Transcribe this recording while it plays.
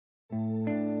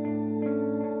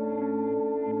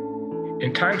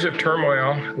In times of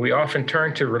turmoil, we often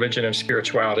turn to religion and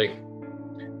spirituality.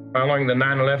 Following the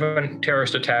 9/11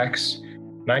 terrorist attacks,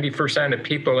 90% of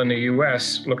people in the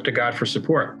US look to God for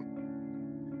support.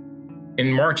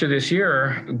 In March of this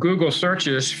year, Google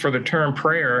searches for the term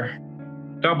prayer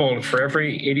doubled for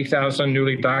every 80,000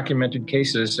 newly documented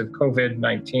cases of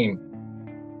COVID-19.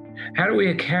 How do we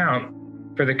account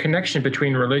for the connection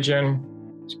between religion,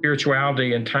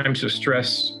 spirituality, in times of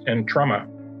stress and trauma?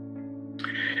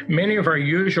 Many of our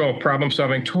usual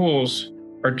problem-solving tools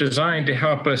are designed to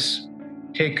help us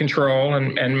take control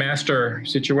and master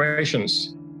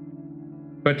situations.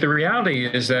 But the reality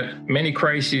is that many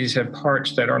crises have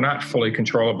parts that are not fully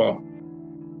controllable.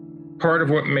 Part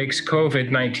of what makes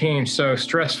COVID-19 so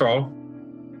stressful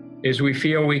is we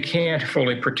feel we can't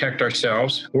fully protect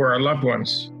ourselves or our loved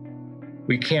ones.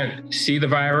 We can't see the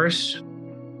virus,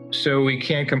 so we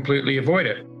can't completely avoid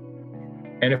it.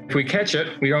 And if we catch it,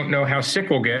 we don't know how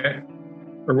sick we'll get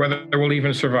or whether we'll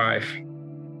even survive.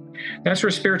 That's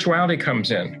where spirituality comes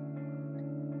in.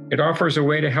 It offers a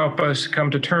way to help us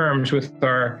come to terms with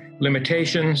our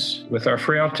limitations, with our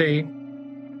frailty,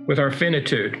 with our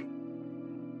finitude.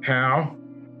 How?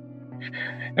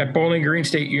 At Bowling Green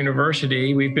State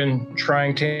University, we've been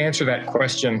trying to answer that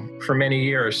question for many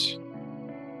years.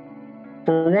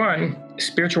 For one,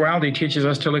 spirituality teaches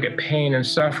us to look at pain and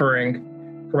suffering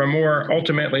from a more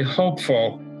ultimately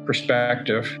hopeful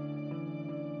perspective.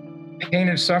 Pain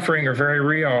and suffering are very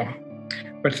real,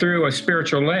 but through a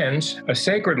spiritual lens, a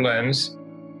sacred lens,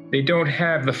 they don't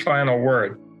have the final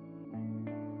word.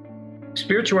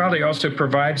 Spirituality also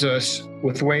provides us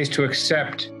with ways to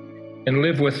accept and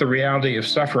live with the reality of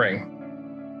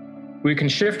suffering. We can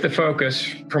shift the focus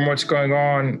from what's going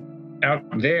on out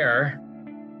there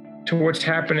to what's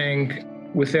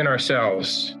happening within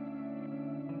ourselves,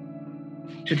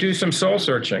 to do some soul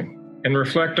searching and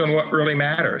reflect on what really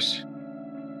matters,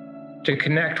 to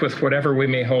connect with whatever we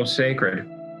may hold sacred.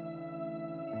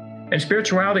 And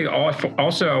spirituality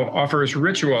also offers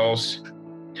rituals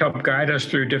to help guide us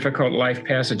through difficult life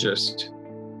passages.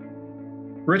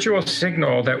 Rituals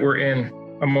signal that we're in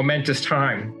a momentous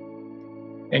time.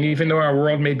 And even though our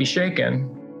world may be shaken,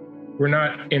 we're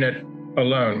not in it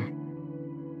alone.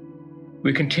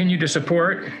 We continue to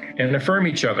support and affirm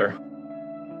each other.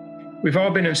 We've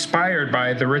all been inspired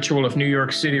by the ritual of New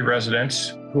York City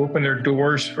residents who open their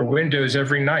doors or windows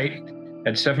every night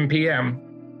at 7 p.m.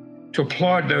 to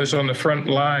applaud those on the front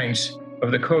lines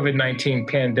of the COVID-19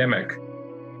 pandemic.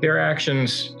 Their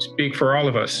actions speak for all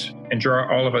of us and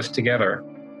draw all of us together.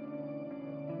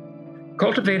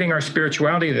 Cultivating our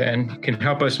spirituality, then, can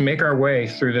help us make our way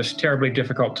through this terribly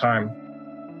difficult time.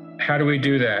 How do we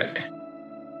do that?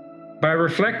 By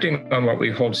reflecting on what we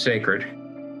hold sacred,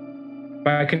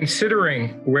 by considering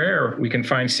where we can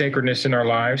find sacredness in our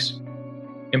lives,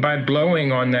 and by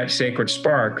blowing on that sacred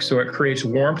spark so it creates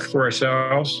warmth for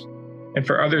ourselves and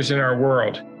for others in our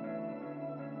world.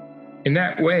 In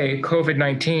that way,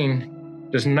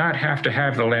 COVID-19 does not have to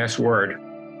have the last word.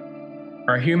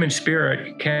 Our human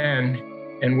spirit can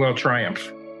and will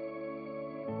triumph.